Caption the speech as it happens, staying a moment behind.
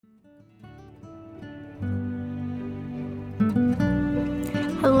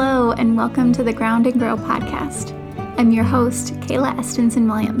Hello, and welcome to the Ground and Grow podcast. I'm your host, Kayla Estenson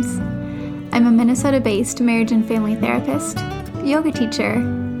Williams. I'm a Minnesota-based marriage and family therapist, yoga teacher,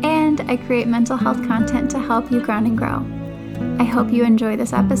 and I create mental health content to help you ground and grow. I hope you enjoy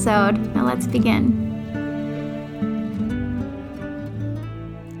this episode. Now let's begin.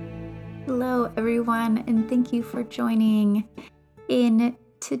 Hello, everyone, and thank you for joining. In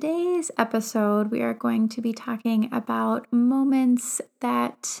today's episode, we are going to be talking about moments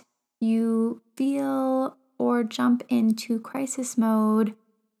that you feel or jump into crisis mode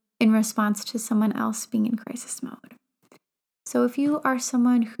in response to someone else being in crisis mode. So if you are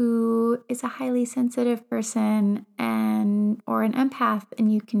someone who is a highly sensitive person or an empath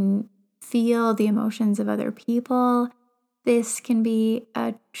and you can feel the emotions of other people, this can be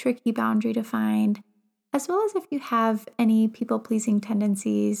a tricky boundary to find. As well as if you have any people-pleasing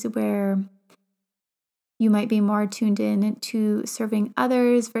tendencies where you might be more tuned in to serving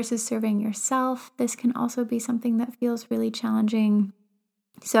others versus serving yourself, this can also be something that feels really challenging.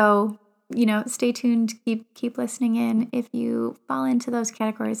 So, stay tuned, keep listening in if you fall into those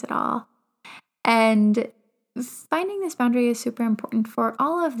categories at all. And finding this boundary is super important for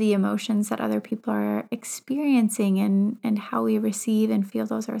all of the emotions that other people are experiencing and how we receive and feel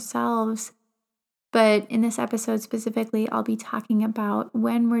those ourselves. But in this episode specifically, I'll be talking about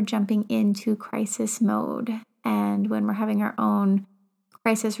when we're jumping into crisis mode and when we're having our own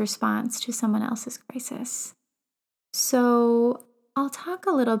crisis response to someone else's crisis. So I'll talk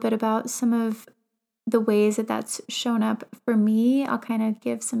a little bit about some of the ways that that's shown up for me. I'll kind of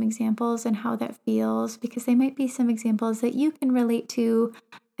give some examples and how that feels because they might be some examples that you can relate to.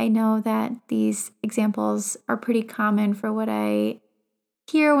 I know that these examples are pretty common for what I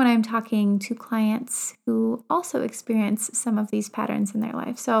hear when I'm talking to clients who also experience some of these patterns in their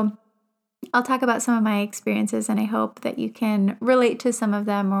life. So I'll talk about some of my experiences and I hope that you can relate to some of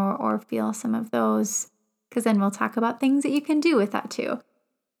them or feel some of those, because then we'll talk about things that you can do with that too.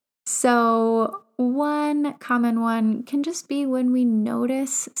 So one common one can just be when we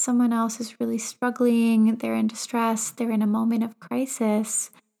notice someone else is really struggling, they're in distress, they're in a moment of crisis,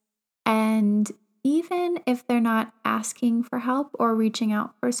 and even if they're not asking for help or reaching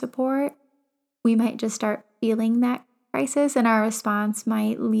out for support, we might just start feeling that crisis, and our response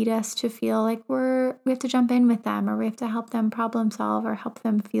might lead us to feel like we have to jump in with them or we have to help them problem solve or help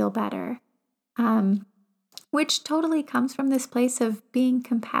them feel better, which totally comes from this place of being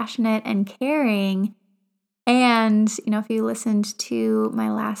compassionate and caring. And, if you listened to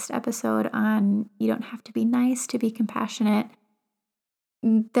my last episode on you don't have to be nice to be compassionate,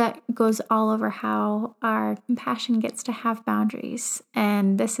 that goes all over how our compassion gets to have boundaries.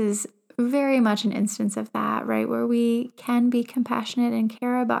 And this is very much an instance of that, right? Where we can be compassionate and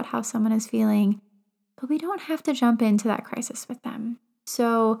care about how someone is feeling, but we don't have to jump into that crisis with them.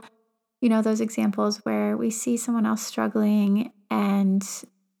 So, those examples where we see someone else struggling and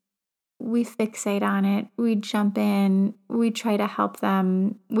we fixate on it, we jump in, we try to help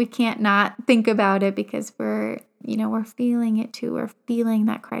them. We can't not think about it because we're feeling it too. We're feeling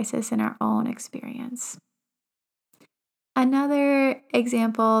that crisis in our own experience. Another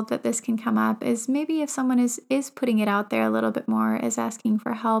example that this can come up is maybe if someone is putting it out there a little bit more, is asking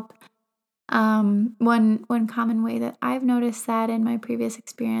for help. One common way that I've noticed that in my previous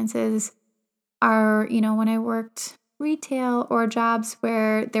experiences are, when I worked retail or jobs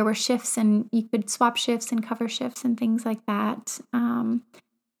where there were shifts and you could swap shifts and cover shifts and things like that.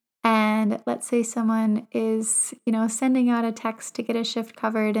 And let's say someone is, sending out a text to get a shift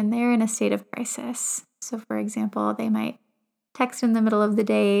covered and they're in a state of crisis. So for example, they might text in the middle of the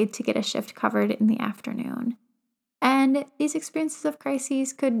day to get a shift covered in the afternoon. And these experiences of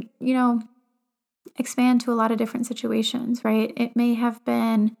crises could, expand to a lot of different situations, right? It may have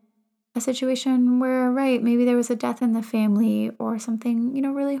been a situation where, right, maybe there was a death in the family or something,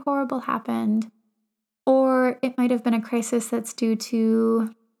 really horrible happened. Or it might have been a crisis that's due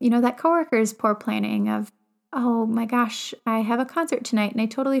to, that coworker's poor planning of, oh my gosh, I have a concert tonight and I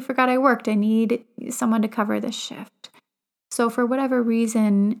totally forgot I worked. I need someone to cover this shift. So for whatever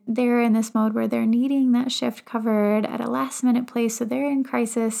reason, they're in this mode where they're needing that shift covered at a last minute place. So they're in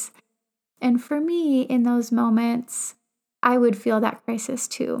crisis. And for me, in those moments, I would feel that crisis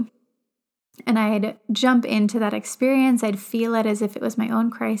too. And I'd jump into that experience. I'd feel it as if it was my own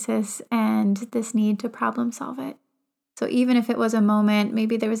crisis and this need to problem solve it. So even if it was a moment,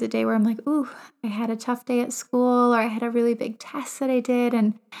 maybe there was a day where I'm like, ooh, I had a tough day at school or I had a really big test that I did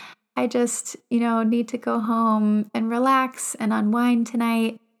and I just, need to go home and relax and unwind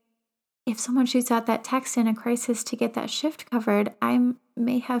tonight. If someone shoots out that text in a crisis to get that shift covered, I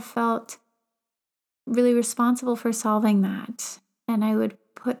may have felt really responsible for solving that. And I would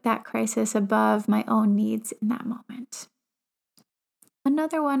put that crisis above my own needs in that moment.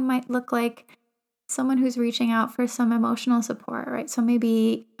 Another one might look like someone who's reaching out for some emotional support, right? So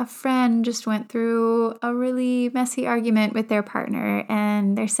maybe a friend just went through a really messy argument with their partner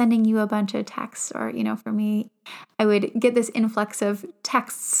and they're sending you a bunch of texts. Or, for me, I would get this influx of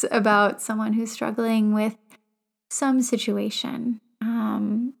texts about someone who's struggling with some situation.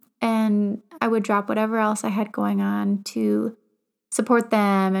 And I would drop whatever else I had going on to support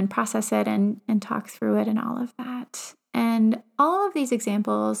them and process it and talk through it and all of that. And all of these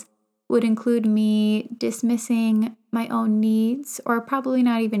examples would include me dismissing my own needs or probably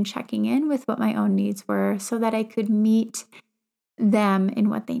not even checking in with what my own needs were so that I could meet them in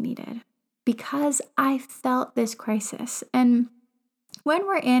what they needed because I felt this crisis. And when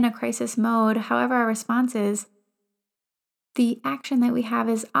we're in a crisis mode, however our response is, the action that we have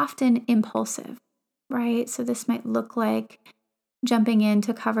is often impulsive, right? So this might look like jumping in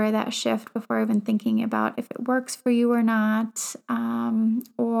to cover that shift before even thinking about if it works for you or not,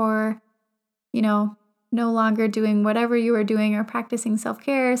 or, no longer doing whatever you were doing or practicing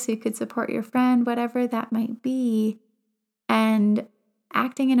self-care so you could support your friend, whatever that might be, and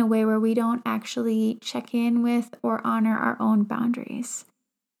acting in a way where we don't actually check in with or honor our own boundaries.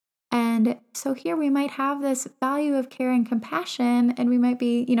 And so here we might have this value of care and compassion, and we might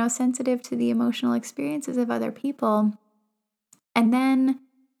be, sensitive to the emotional experiences of other people. And then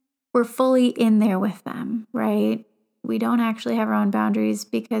we're fully in there with them, right? We don't actually have our own boundaries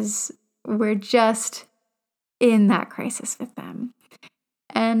because we're just in that crisis with them.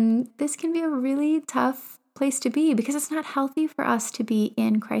 And this can be a really tough place to be because it's not healthy for us to be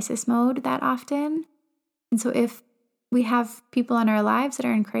in crisis mode that often. And so if we have people in our lives that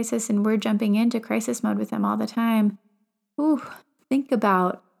are in crisis and we're jumping into crisis mode with them all the time, think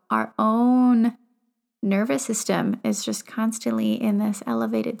about our own nervous system is just constantly in this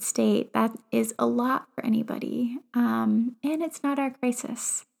elevated state. That is a lot for anybody. And it's not our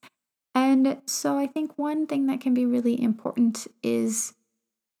crisis. And so I think one thing that can be really important is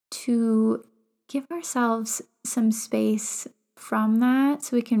to give ourselves some space from that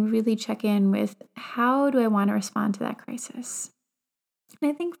so we can really check in with how do I want to respond to that crisis. And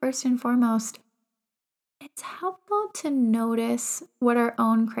I think first and foremost, it's helpful to notice what our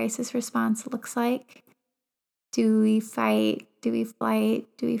own crisis response looks like. Do we fight? Do we flight?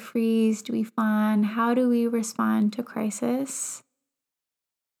 Do we freeze? Do we fawn? How do we respond to crisis?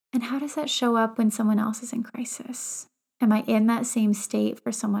 And how does that show up when someone else is in crisis? Am I in that same state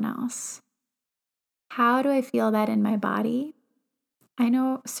for someone else? How do I feel that in my body? I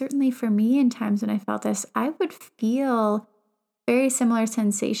know certainly for me, in times when I felt this, I would feel very similar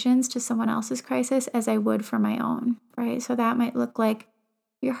sensations to someone else's crisis as I would for my own, right? So that might look like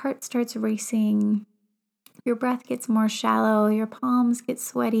your heart starts racing, your breath gets more shallow, your palms get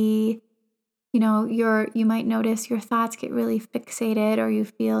sweaty, you might notice your thoughts get really fixated or you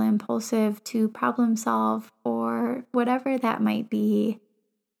feel impulsive to problem solve or whatever that might be.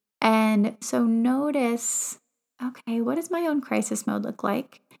 And so notice, okay, what does my own crisis mode look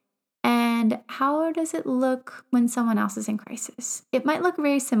like? And how does it look when someone else is in crisis? It might look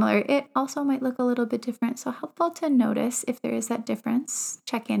very similar. It also might look a little bit different. So helpful to notice if there is that difference,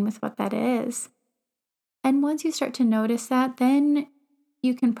 check in with what that is. And once you start to notice that, then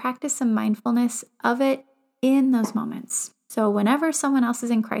you can practice some mindfulness of it in those moments. So whenever someone else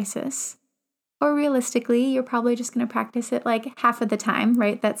is in crisis, or realistically, you're probably just going to practice it like half of the time,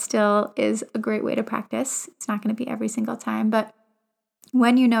 right? That still is a great way to practice. It's not going to be every single time, but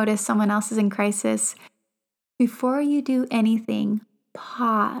when you notice someone else is in crisis, before you do anything,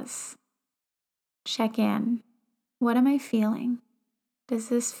 pause, check in. What am I feeling? Does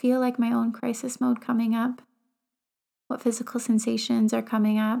this feel like my own crisis mode coming up? What physical sensations are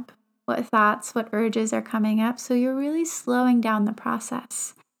coming up? What thoughts, what urges are coming up? So you're really slowing down the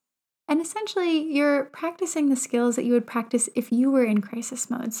process. And essentially, you're practicing the skills that you would practice if you were in crisis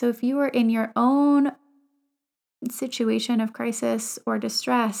mode. So if you were in your own situation of crisis or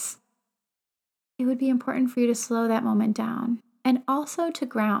distress, it would be important for you to slow that moment down and also to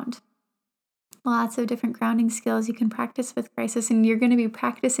ground. Lots of different grounding skills you can practice with crisis, and you're going to be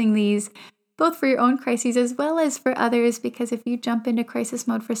practicing these both for your own crises as well as for others, because if you jump into crisis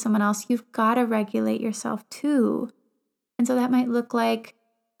mode for someone else, you've got to regulate yourself too. And so that might look like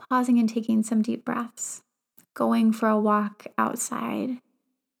pausing and taking some deep breaths, going for a walk outside,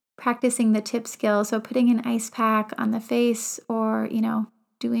 practicing the tip skill. So putting an ice pack on the face or,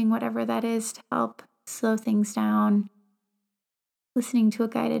 doing whatever that is to help slow things down, listening to a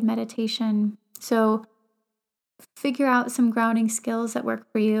guided meditation. So figure out some grounding skills that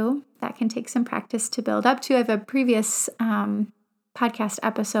work for you. That can take some practice to build up to. I have a previous podcast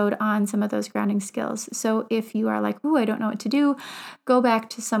episode on some of those grounding skills. So if you are like, "Ooh, I don't know what to do," go back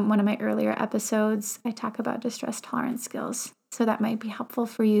to one of my earlier episodes. I talk about distress tolerance skills. So that might be helpful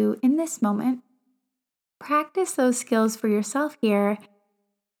for you in this moment. Practice those skills for yourself here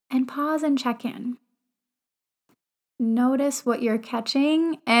and pause and check in. Notice what you're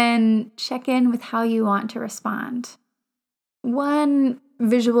catching and check in with how you want to respond. One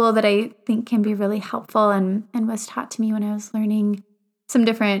visual that I think can be really helpful and was taught to me when I was learning some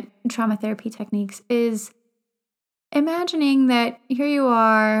different trauma therapy techniques is imagining that here you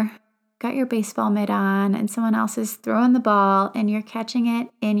are, got your baseball mitt on, and someone else is throwing the ball and you're catching it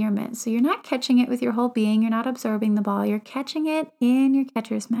in your mitt. So you're not catching it with your whole being, you're not absorbing the ball, you're catching it in your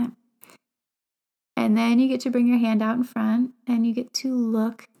catcher's mitt. And then you get to bring your hand out in front and you get to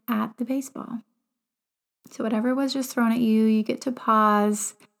look at the baseball. So whatever was just thrown at you, you get to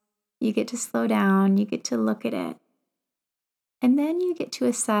pause, you get to slow down, you get to look at it. And then you get to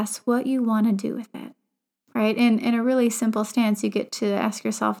assess what you want to do with it, right? In a really simple stance, you get to ask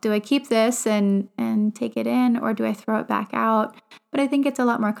yourself, do I keep this and take it in, or do I throw it back out? But I think it's a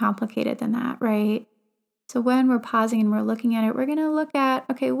lot more complicated than that, right? So when we're pausing and we're looking at it, we're going to look at,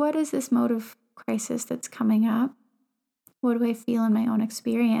 okay, what is this mode of crisis that's coming up? What do I feel in my own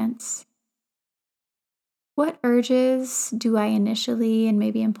experience? What urges do I initially and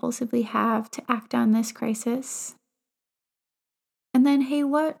maybe impulsively have to act on this crisis? And then, hey,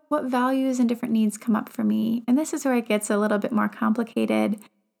 what values and different needs come up for me? And this is where it gets a little bit more complicated.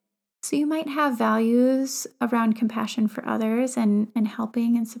 So you might have values around compassion for others and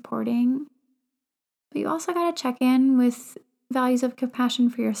helping and supporting. But you also got to check in with values of compassion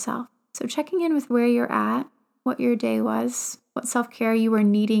for yourself. So checking in with where you're at, what your day was, what self-care you were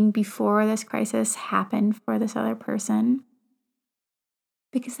needing before this crisis happened for this other person.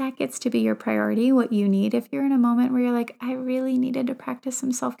 Because that gets to be your priority, what you need. If you're in a moment where you're like, I really needed to practice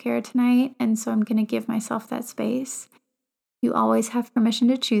some self-care tonight, and so I'm going to give myself that space, you always have permission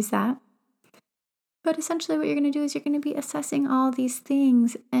to choose that. But essentially what you're going to do is you're going to be assessing all these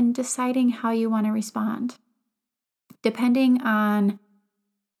things and deciding how you want to respond. Depending on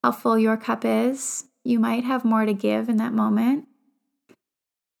how full your cup is, you might have more to give in that moment.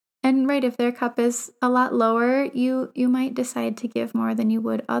 And right, if their cup is a lot lower, you might decide to give more than you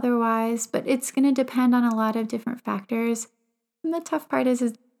would otherwise, but it's going to depend on a lot of different factors. And the tough part is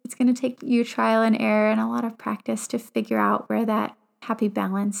it's going to take you trial and error and a lot of practice to figure out where that happy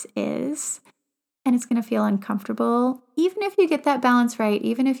balance is. And it's going to feel uncomfortable. Even if you get that balance right,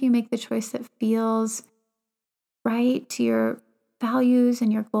 even if you make the choice that feels right to your values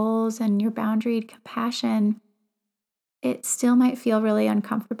and your goals and your boundaried compassion, it still might feel really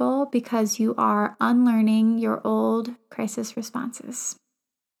uncomfortable because you are unlearning your old crisis responses.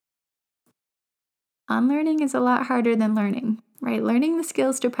 Unlearning is a lot harder than learning, right? Learning the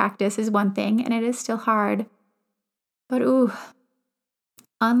skills to practice is one thing, and it is still hard. But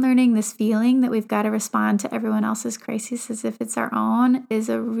unlearning this feeling that we've got to respond to everyone else's crisis as if it's our own is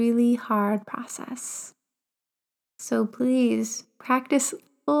a really hard process. So please practice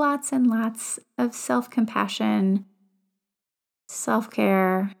lots and lots of self-compassion,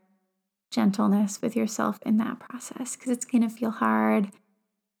 self-care, gentleness with yourself in that process, because it's going to feel hard.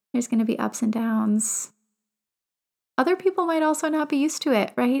 There's going to be ups and downs. Other people might also not be used to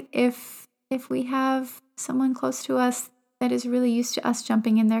it, right? If we have someone close to us that is really used to us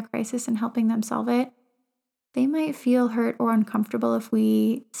jumping in their crisis and helping them solve it, they might feel hurt or uncomfortable if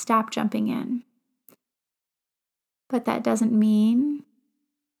we stop jumping in. But that doesn't mean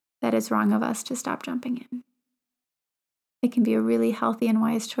that it's wrong of us to stop jumping in. It can be a really healthy and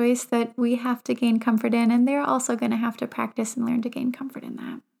wise choice that we have to gain comfort in, and they're also going to have to practice and learn to gain comfort in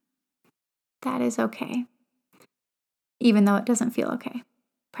that. That is okay, even though it doesn't feel okay.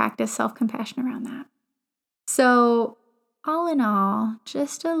 Practice self-compassion around that. So, all in all,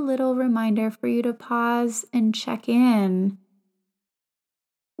 just a little reminder for you to pause and check in.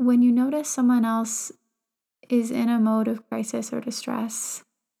 When you notice someone else is in a mode of crisis or distress,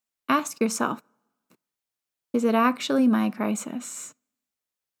 ask yourself, is it actually my crisis?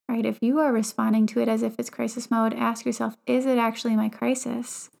 Right? If you are responding to it as if it's crisis mode, ask yourself, is it actually my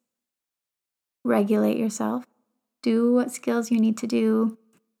crisis? Regulate yourself. Do what skills you need to do.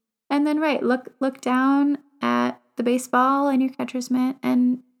 And then, look down at the baseball in your catcher's mitt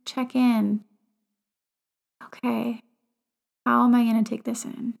and check in. Okay, how am I going to take this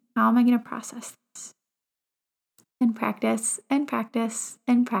in? How am I going to process this? And practice and practice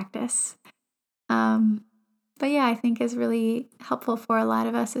and practice. But yeah, I think is really helpful for a lot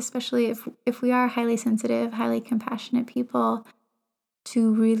of us, especially if we are highly sensitive, highly compassionate people,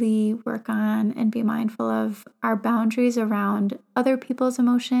 to really work on and be mindful of our boundaries around other people's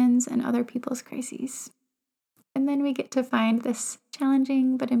emotions and other people's crises. And then we get to find this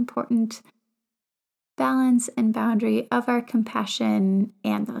challenging but important balance and boundary of our compassion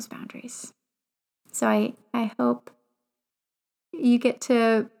and those boundaries. So I hope you get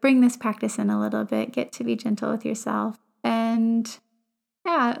to bring this practice in a little bit, get to be gentle with yourself. And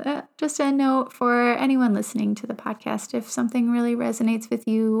just a note for anyone listening to the podcast, if something really resonates with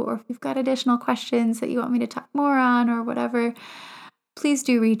you, or if you've got additional questions that you want me to talk more on or whatever, please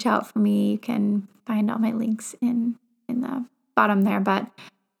do reach out for me. You can find all my links in the bottom there, but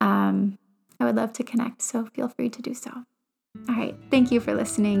I would love to connect, so feel free to do so. All right, thank you for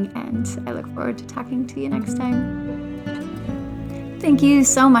listening, and I look forward to talking to you next time. Thank you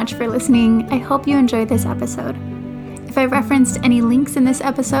so much for listening. I hope you enjoyed this episode. If I referenced any links in this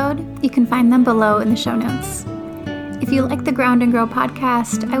episode, you can find them below in the show notes. If you like the Ground and Grow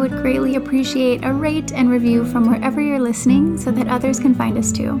podcast, I would greatly appreciate a rate and review from wherever you're listening so that others can find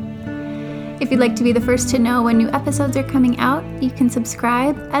us too. If you'd like to be the first to know when new episodes are coming out, you can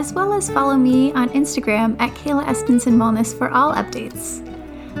subscribe, as well as follow me on Instagram at Kayla Estenson Wellness for all updates.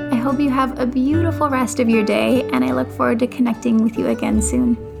 I hope you have a beautiful rest of your day, and I look forward to connecting with you again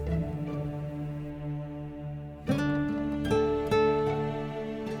soon.